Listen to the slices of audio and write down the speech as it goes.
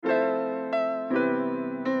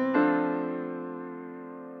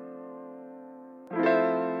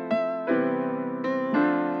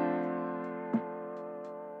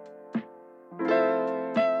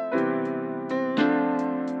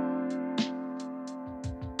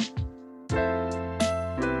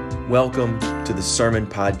Welcome to the Sermon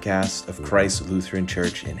Podcast of Christ Lutheran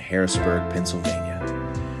Church in Harrisburg, Pennsylvania.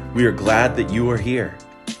 We are glad that you are here.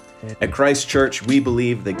 At Christ Church, we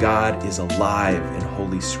believe that God is alive in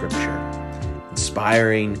Holy Scripture,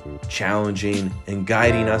 inspiring, challenging, and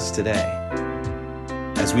guiding us today.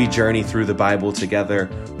 As we journey through the Bible together,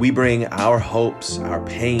 we bring our hopes, our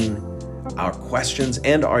pain, our questions,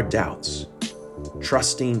 and our doubts,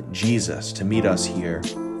 trusting Jesus to meet us here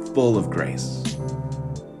full of grace.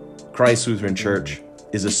 Christ Lutheran Church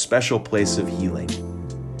is a special place of healing.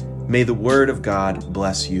 May the Word of God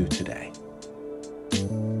bless you today.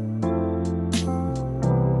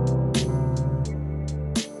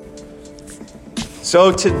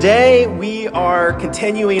 So today we are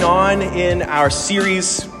continuing on in our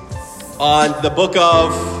series on the book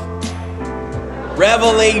of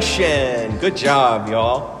Revelation. Good job,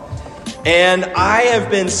 y'all. And I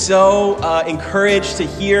have been so encouraged to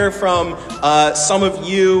hear from some of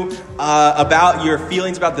you about your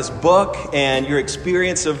feelings about this book and your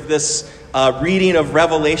experience of this reading of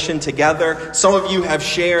Revelation together. Some of you have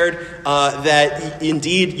shared that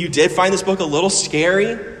indeed you did find this book a little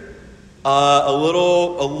scary, a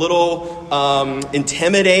little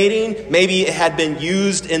intimidating. Maybe it had been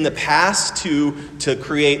used in the past to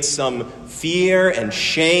create some fear and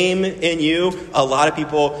shame in you. A lot of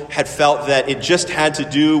people had felt that it just had to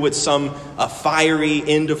do with some fiery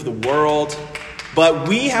end of the world. But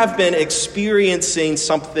we have been experiencing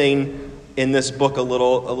something in this book a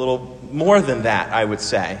little more than that, I would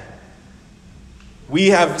say. We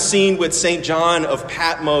have seen with St. John of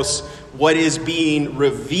Patmos what is being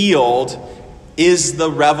revealed is the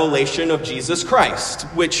revelation of Jesus Christ,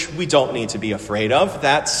 which we don't need to be afraid of.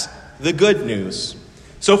 That's the good news.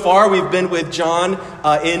 So far, we've been with John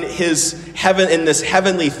in this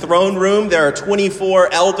heavenly throne room. There are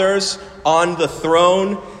 24 elders on the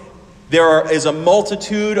throne. There is a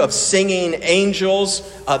multitude of singing angels.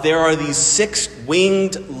 There are these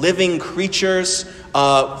 6-winged living creatures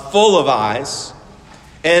full of eyes.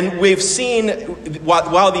 And we've seen,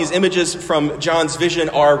 while these images from John's vision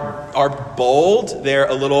are bold, they're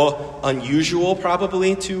a little unusual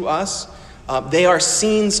probably to us. They are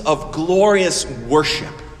scenes of glorious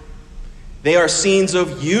worship. They are scenes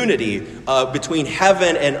of unity between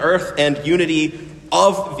heaven and earth and unity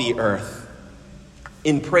of the earth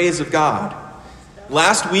in praise of God.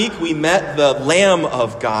 Last week we met the Lamb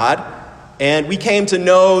of God, and we came to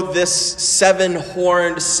know this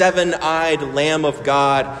 7-horned, 7-eyed Lamb of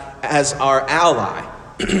God as our ally,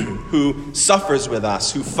 who suffers with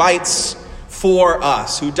us, who fights for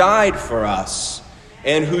us, who died for us,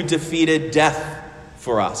 and who defeated death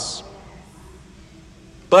for us.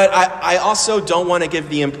 But I also don't want to give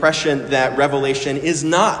the impression that Revelation is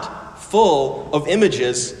not full of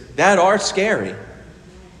images that are scary.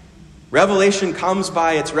 Revelation comes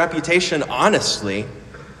by its reputation honestly,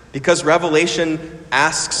 because Revelation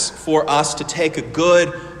asks for us to take a good,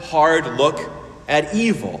 hard look at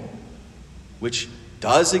evil, which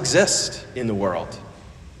does exist in the world.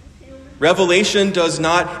 Revelation does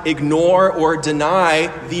not ignore or deny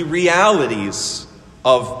the realities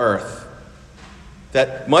of earth.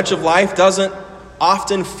 That much of life doesn't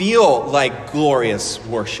often feel like glorious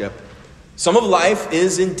worship. Some of life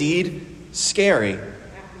is indeed scary.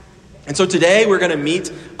 And so today we're going to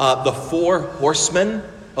meet the 4 horsemen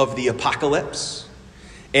of the apocalypse.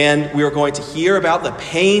 And we are going to hear about the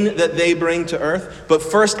pain that they bring to earth. But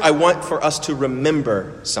first, I want for us to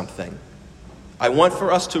remember something. I want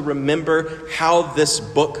for us to remember how this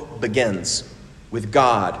book begins with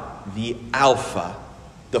God, the Alpha,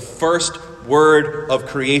 the first word of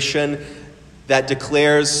creation that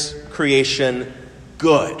declares creation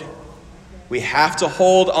good. We have to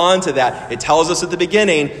hold on to that. It tells us at the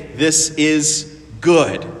beginning, this is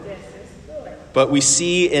good. But we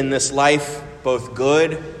see in this life both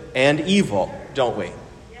good and evil, don't we?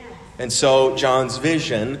 And so John's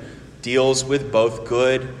vision deals with both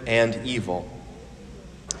good and evil.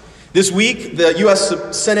 This week, the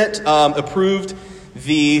U.S. Senate approved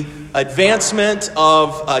the advancement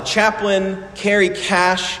of Chaplain Carrie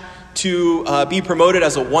Cash to be promoted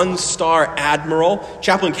as a 1-star admiral.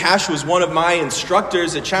 Chaplain Cash was one of my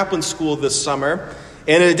instructors at chaplain school this summer.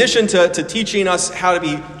 And in addition to teaching us how to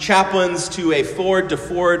be chaplains to a forward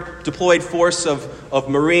deployed force of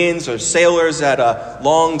Marines or sailors at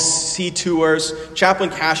long sea tours, Chaplain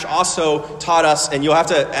Cash also taught us, and you'll have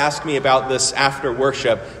to ask me about this after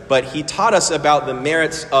worship, but he taught us about the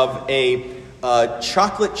merits of a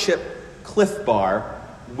chocolate chip Cliff Bar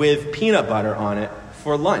with peanut butter on it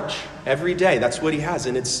for lunch every day. That's what he has,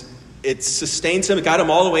 and it sustains him. It got him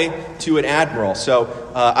all the way to an admiral.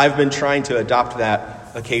 So I've been trying to adopt that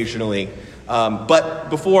occasionally. But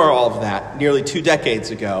before all of that, nearly 2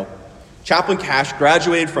 decades ago, Chaplain Cash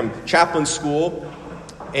graduated from chaplain school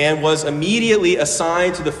and was immediately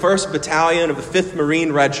assigned to the 1st Battalion of the 5th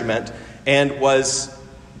Marine Regiment and was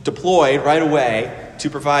deployed right away to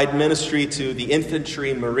provide ministry to the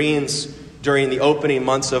infantry Marines during the opening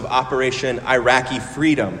months of Operation Iraqi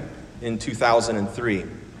Freedom in 2003.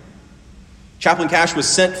 Chaplain Cash was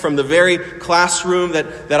sent from the very classroom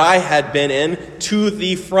that I had been in to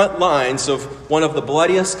the front lines of one of the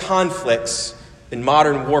bloodiest conflicts in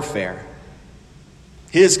modern warfare.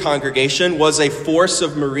 His congregation was a force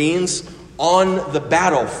of Marines on the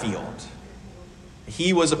battlefield.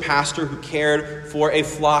 He was a pastor who cared for a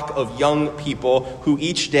flock of young people who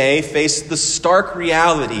each day faced the stark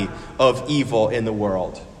reality of evil in the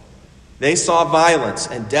world. They saw violence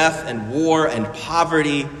and death and war and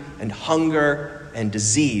poverty and hunger and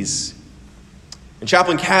disease. And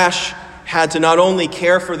Chaplain Cash had to not only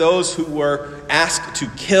care for those who were asked to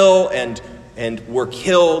kill and were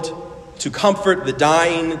killed, to comfort the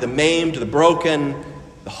dying, the maimed, the broken,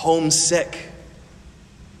 the homesick,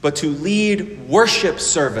 but to lead worship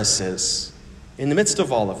services in the midst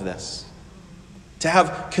of all of this. To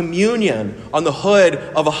have communion on the hood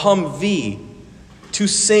of a Humvee, to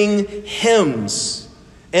sing hymns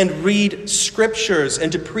and read scriptures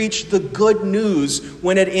and to preach the good news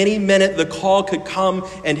when at any minute the call could come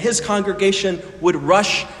and his congregation would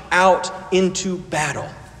rush out into battle.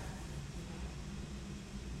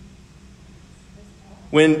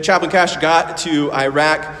 When Chaplain Cash got to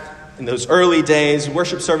Iraq in those early days,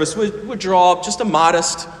 worship service would draw just a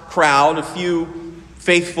modest crowd, a few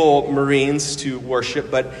faithful Marines to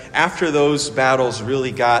worship. But after those battles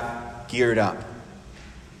really got geared up,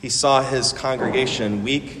 he saw his congregation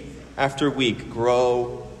week after week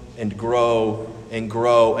grow and grow and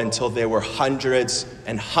grow until there were hundreds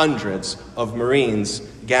and hundreds of Marines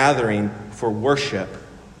gathering for worship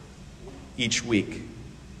each week.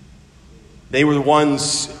 They were the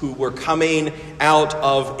ones who were coming out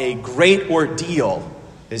of a great ordeal,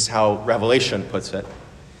 is how Revelation puts it.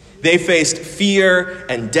 They faced fear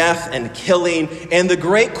and death and killing and the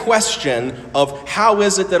great question of how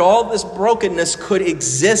is it that all this brokenness could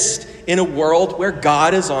exist in a world where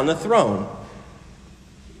God is on the throne.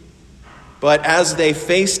 But as they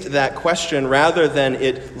faced that question, rather than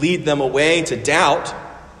it lead them away to doubt,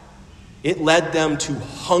 it led them to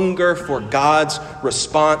hunger for God's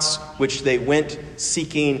response, which they went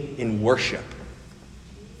seeking in worship.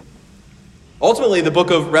 Ultimately, the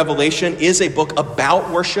book of Revelation is a book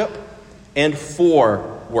about worship and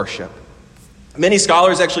for worship. Many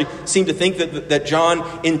scholars actually seem to think that John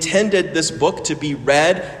intended this book to be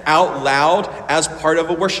read out loud as part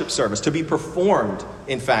of a worship service, to be performed,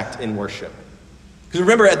 in fact, in worship. Because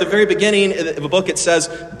remember, at the very beginning of the book, it says,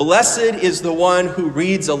 "Blessed is the one who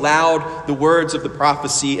reads aloud the words of the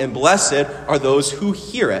prophecy, and blessed are those who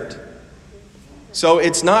hear it." So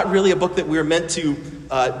it's not really a book that we're meant to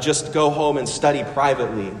just go home and study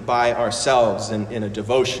privately by ourselves in a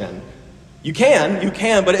devotion. You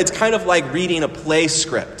can, but it's kind of like reading a play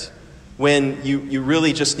script when you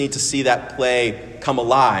really just need to see that play come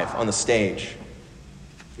alive on the stage.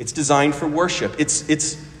 It's designed for worship.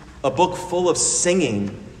 It's a book full of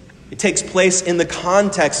singing. It takes place in the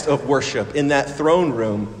context of worship, in that throne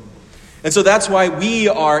room. And so that's why we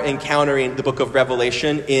are encountering the book of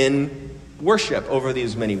Revelation in worship over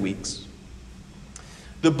these many weeks.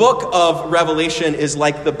 The book of Revelation is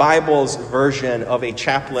like the Bible's version of a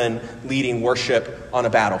chaplain leading worship on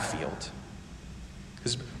a battlefield.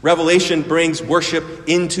 Because Revelation brings worship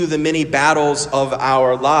into the many battles of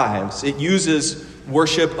our lives. It uses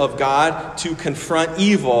worship of God to confront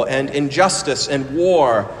evil and injustice and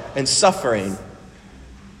war and suffering.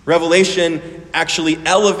 Revelation actually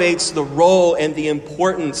elevates the role and the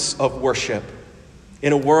importance of worship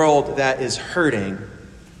in a world that is hurting.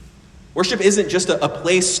 Worship isn't just a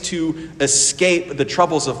place to escape the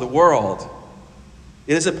troubles of the world.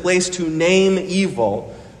 It is a place to name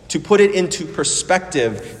evil, to put it into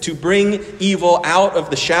perspective, to bring evil out of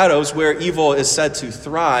the shadows where evil is said to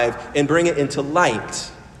thrive and bring it into the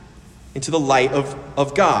light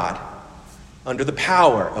of God, under the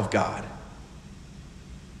power of God.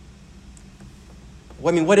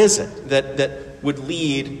 I mean, what is it that would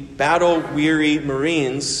lead battle-weary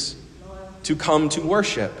Marines to come to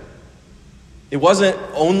worship? It wasn't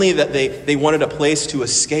only that they wanted a place to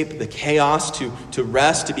escape the chaos, to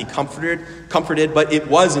rest, to be comforted, but it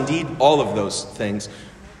was indeed all of those things.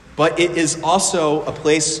 But it is also a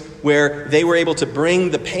place where they were able to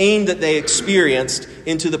bring the pain that they experienced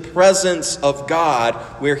into the presence of God,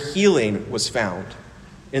 where healing was found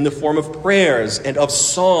in the form of prayers and of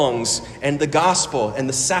songs and the gospel and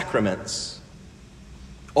the sacraments.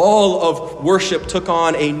 All of worship took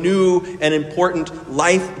on a new and important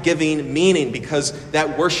life-giving meaning because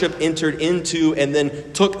that worship entered into and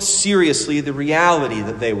then took seriously the reality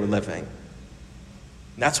that they were living.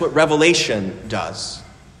 And that's what Revelation does.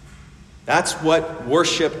 That's what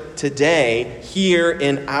worship today, here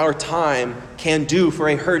in our time, can do for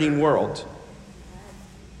a hurting world.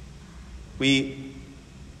 We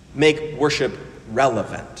make worship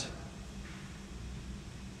relevant.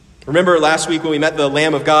 Remember last week when we met the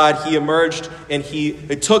Lamb of God, he emerged and he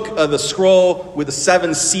took the scroll with the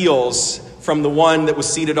 7 seals from the one that was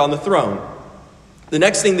seated on the throne. The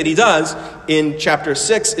next thing that he does in chapter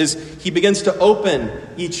 6 is he begins to open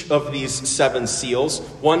each of these 7 seals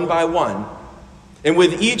one by one. And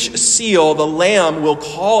with each seal, the Lamb will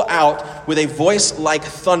call out with a voice like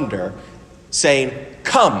thunder, saying,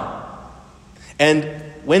 "Come." And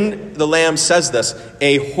when the Lamb says this,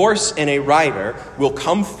 a horse and a rider will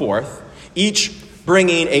come forth, each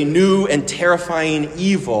bringing a new and terrifying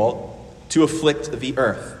evil to afflict the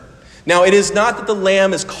earth. Now, it is not that the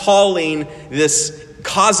Lamb is causing this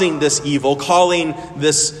evil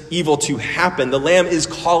to happen. The Lamb is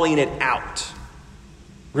calling it out,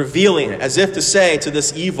 revealing it, as if to say to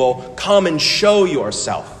this evil, "Come and show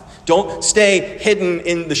yourself. Don't stay hidden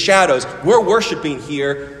in the shadows. We're worshiping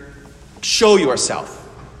here. Show yourself."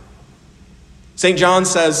 St. John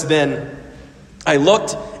says then, "I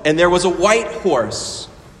looked, and there was a white horse.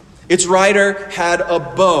 Its rider had a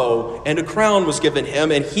bow, and a crown was given him,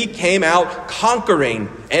 and he came out conquering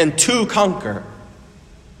and to conquer.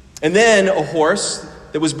 And then a horse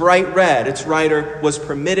that was bright red, its rider was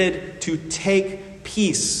permitted to take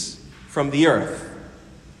peace from the earth,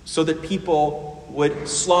 so that people would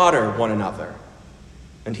slaughter one another.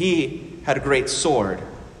 And he had a great sword.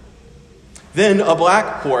 Then a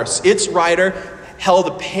black horse, its rider held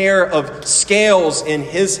a pair of scales in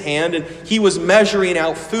his hand, and he was measuring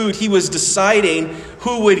out food. He was deciding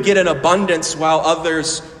who would get an abundance while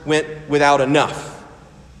others went without enough.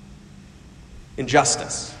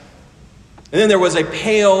 Injustice. And then there was a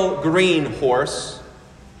pale green horse.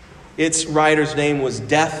 Its rider's name was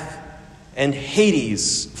Death, and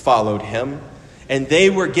Hades followed him, and they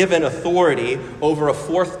were given authority over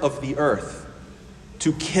 1/4 of the earth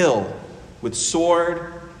to kill with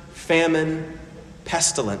sword, famine,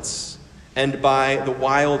 pestilence, and by the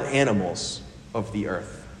wild animals of the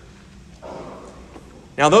earth.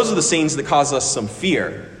 Now, those are the scenes that cause us some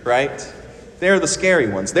fear, right? They're the scary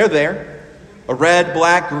ones. They're there. A red,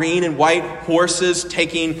 black, green, and white horses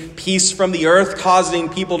taking peace from the earth, causing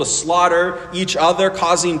people to slaughter each other,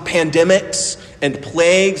 causing pandemics and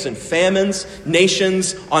plagues and famines,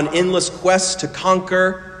 nations on endless quests to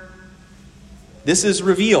conquer. This is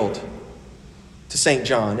revealed to St.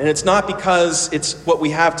 John. And it's not because it's what we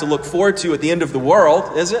have to look forward to at the end of the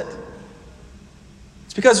world, is it?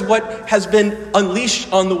 It's because what has been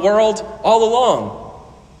unleashed on the world all along.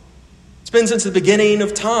 It's been since the beginning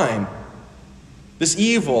of time. This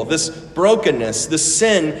evil, this brokenness, this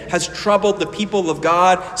sin has troubled the people of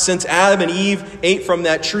God since Adam and Eve ate from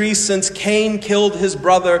that tree, since Cain killed his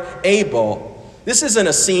brother Abel. This isn't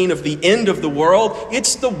a scene of the end of the world.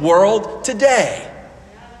 It's the world today.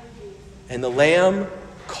 And the Lamb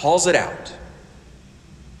calls it out.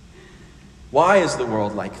 Why is the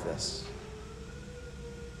world like this?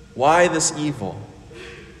 Why this evil?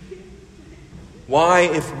 Why,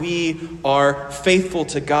 if we are faithful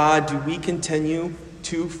to God, do we continue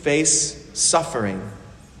to face suffering?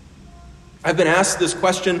 I've been asked this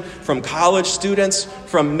question from college students,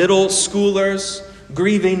 from middle schoolers,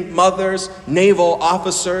 grieving mothers, naval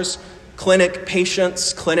officers, clinic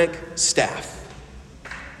patients, clinic staff.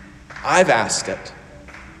 I've asked it.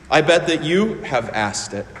 I bet that you have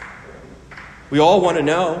asked it. We all want to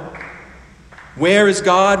know, where is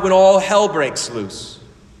God when all hell breaks loose?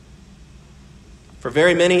 For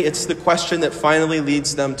very many, it's the question that finally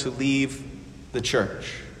leads them to leave the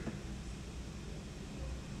church,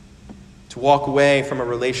 to walk away from a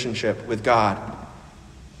relationship with God.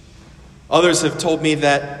 Others have told me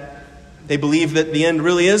that they believe that the end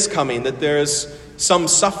really is coming, that there's some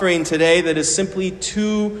suffering today that is simply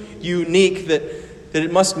too unique, that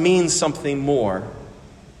it must mean something more.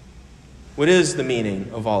 What is the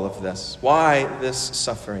meaning of all of this? Why this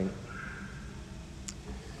suffering?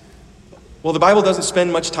 Well, the Bible doesn't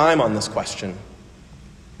spend much time on this question.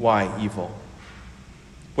 Why evil?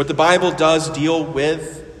 What the Bible does deal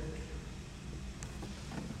with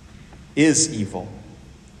is evil.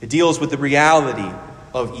 It deals with the reality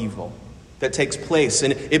of evil that takes place,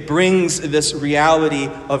 and it brings this reality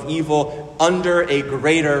of evil under a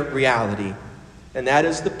greater reality, and that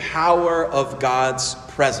is the power of God's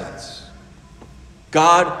presence.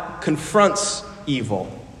 God confronts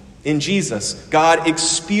evil In Jesus, God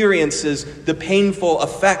experiences the painful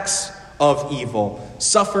effects of evil,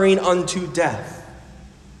 suffering unto death.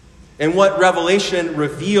 And what Revelation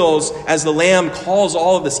reveals as the Lamb calls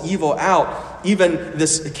all of this evil out, even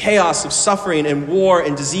this chaos of suffering and war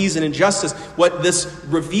and disease and injustice, what this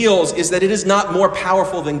reveals is that it is not more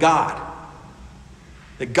powerful than God.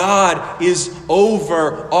 That God is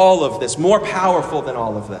over all of this, more powerful than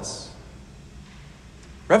all of this.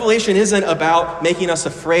 Revelation isn't about making us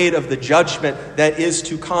afraid of the judgment that is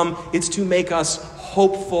to come. It's to make us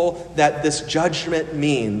hopeful that this judgment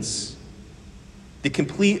means the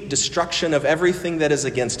complete destruction of everything that is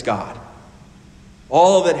against God.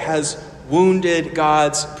 All that has wounded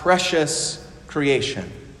God's precious creation.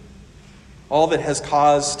 All that has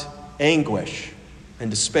caused anguish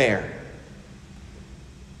and despair.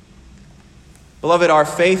 Beloved, our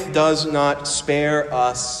faith does not spare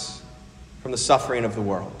us from the suffering of the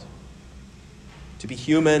world. To be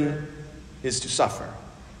human is to suffer.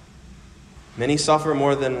 Many suffer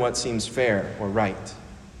more than what seems fair or right.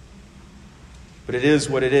 But it is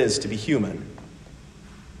what it is to be human.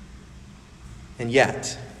 And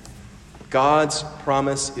yet, God's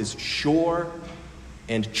promise is sure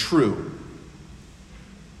and true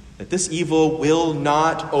that this evil will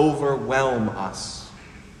not overwhelm us.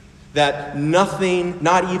 That nothing,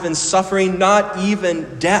 not even suffering, not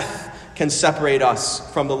even death, can separate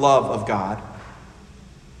us from the love of God.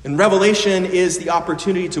 And Revelation is the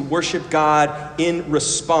opportunity to worship God in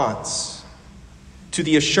response to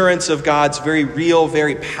the assurance of God's very real,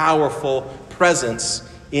 very powerful presence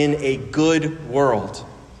in a good world.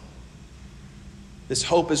 This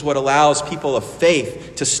hope is what allows people of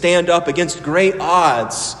faith to stand up against great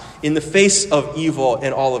odds in the face of evil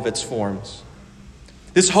in all of its forms.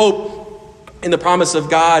 This hope in the promise of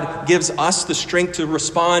God gives us the strength to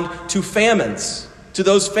respond to famines, to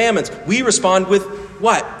those famines. We respond with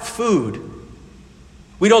what? Food.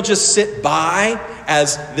 We don't just sit by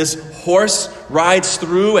as this horse rides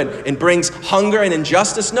through and brings hunger and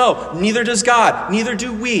injustice. No, neither does God. Neither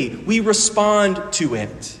do we. We respond to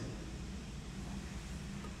it.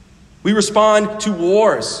 We respond to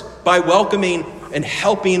wars by welcoming and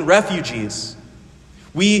helping refugees.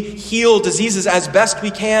 We heal diseases as best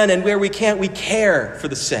we can, and where we can't, we care for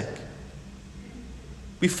the sick.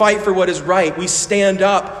 We fight for what is right. We stand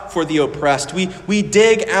up for the oppressed. We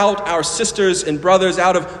dig out our sisters and brothers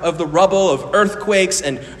out of the rubble of earthquakes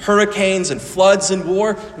and hurricanes and floods and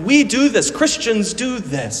war. We do this. Christians do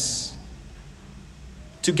this.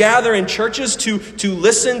 To gather in churches, to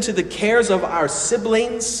listen to the cares of our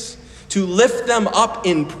siblings, to lift them up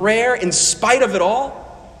in prayer in spite of it all,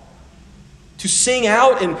 to sing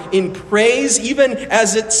out in praise even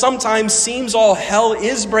as it sometimes seems all hell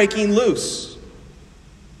is breaking loose.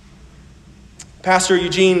 Pastor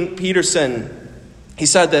Eugene Peterson, he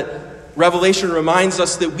said that Revelation reminds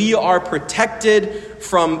us that we are protected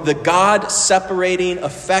from the God-separating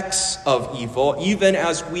effects of evil, even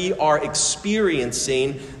as we are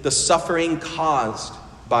experiencing the suffering caused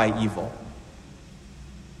by evil.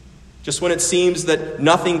 Just when it seems that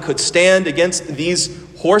nothing could stand against these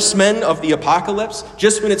horsemen of the apocalypse,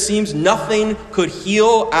 just when it seems nothing could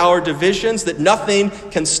heal our divisions, that nothing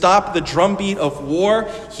can stop the drumbeat of war,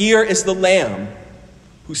 here is the Lamb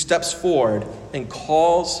who steps forward and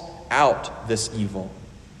calls out this evil,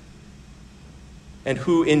 and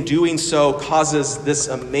who in doing so causes this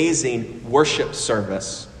amazing worship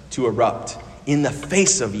service to erupt in the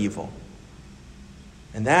face of evil.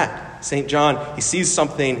 And that, St. John, he sees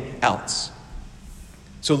something else.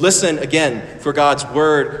 So listen again for God's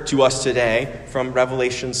word to us today from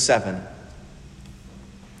Revelation 7.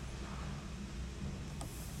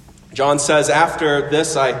 John says, after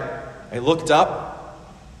this I looked up,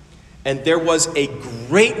 and there was a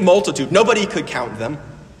great multitude, nobody could count them,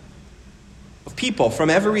 of people from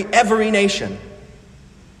every nation,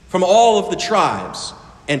 from all of the tribes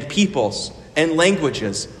and peoples and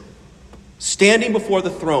languages, standing before the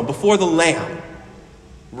throne, before the Lamb,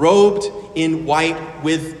 robed in white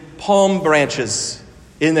with palm branches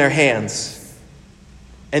in their hands.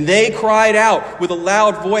 And they cried out with a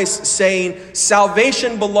loud voice, saying,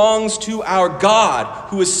 "Salvation belongs to our God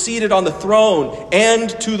who is seated on the throne and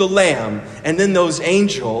to the Lamb." And then those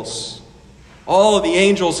angels, all of the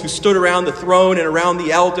angels who stood around the throne and around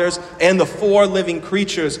the elders and the four living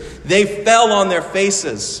creatures, they fell on their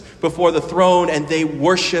faces before the throne and they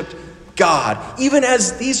worshiped God. Even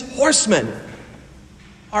as these horsemen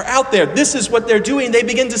are out there, this is what they're doing. They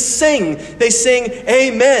begin to sing. They sing,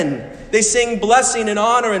 "Amen." They sing blessing and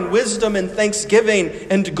honor and wisdom and thanksgiving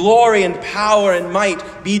and glory and power and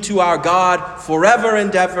might be to our God forever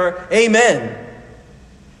and ever. Amen.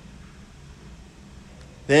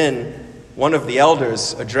 Then one of the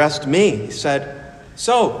elders addressed me. He said,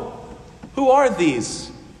 "So, who are these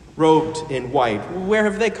robed in white? Where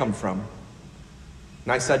have they come from?"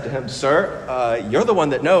 And I said to him, "Sir, you're the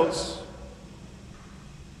one that knows."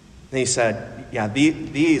 And he said, "Yeah,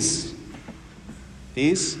 these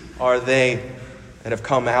are they that have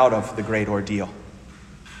come out of the great ordeal.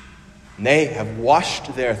 And they have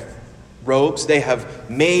washed their robes, they have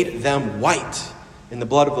made them white in the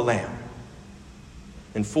blood of the Lamb.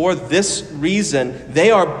 And for this reason,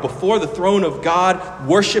 they are before the throne of God,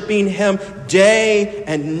 worshiping him day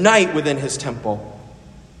and night within his temple.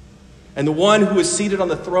 And the one who is seated on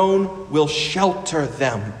the throne will shelter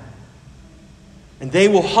them. And they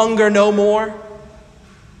will hunger no more.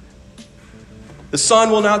 The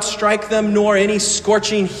sun will not strike them, nor any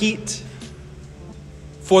scorching heat.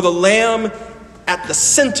 For the Lamb at the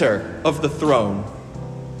center of the throne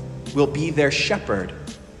will be their shepherd,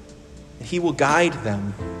 and he will guide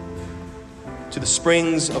them to the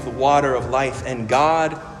springs of the water of life, and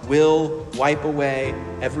God will wipe away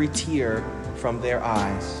every tear from their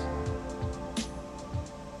eyes."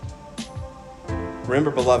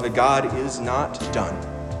 Remember, beloved, God is not done.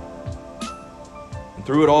 And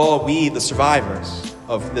through it all, we, the survivors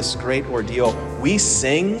of this great ordeal, we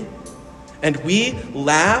sing and we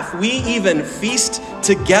laugh. We even feast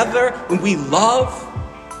together and we love.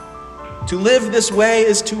 To live this way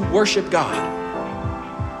is to worship God.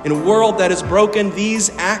 In a world that is broken, these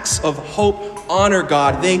acts of hope honor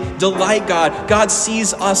God. They delight God. God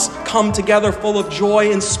sees us come together full of joy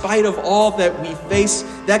in spite of all that we face.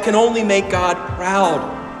 That can only make God proud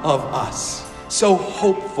of us. So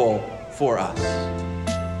hopeful for us.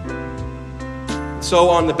 So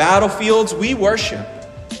on the battlefields, we worship.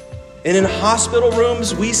 And in hospital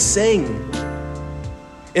rooms, we sing.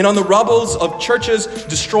 And on the rubbles of churches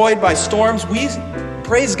destroyed by storms, we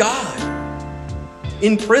praise God.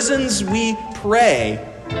 In prisons, we pray.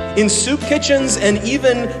 In soup kitchens and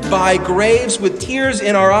even by graves with tears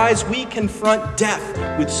in our eyes, we confront death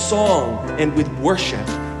with song and with worship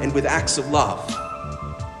and with acts of love.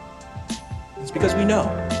 It's because we know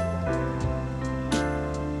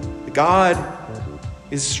that God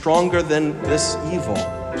is stronger than this evil,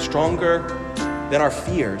 stronger than our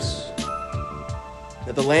fears,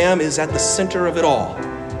 that the Lamb is at the center of it all,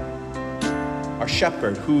 our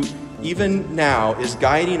shepherd who even now is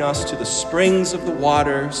guiding us to the springs of the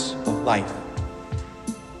waters of life.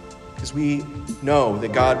 Because we know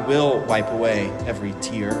that God will wipe away every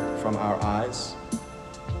tear from our eyes.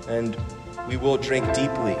 And we will drink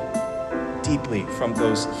deeply, deeply from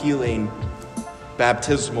those healing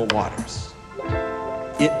baptismal waters.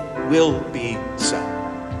 It will be so.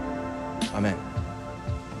 Amen.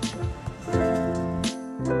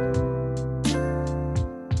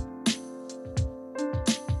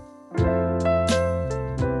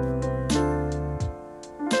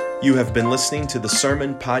 You have been listening to the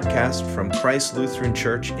Sermon Podcast from Christ Lutheran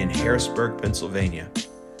Church in Harrisburg, Pennsylvania.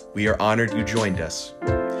 We are honored you joined us.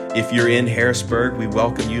 If you're in Harrisburg, we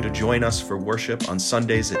welcome you to join us for worship on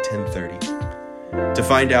Sundays at 10:30. To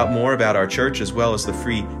find out more about our church as well as the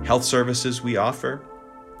free health services we offer,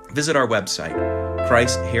 visit our website,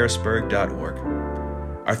 christharrisburg.org.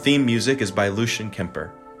 Our theme music is by Lucian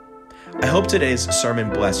Kemper. I hope today's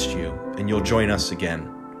sermon blessed you and you'll join us again.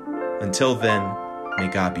 Until then, may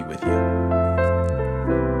God be with you.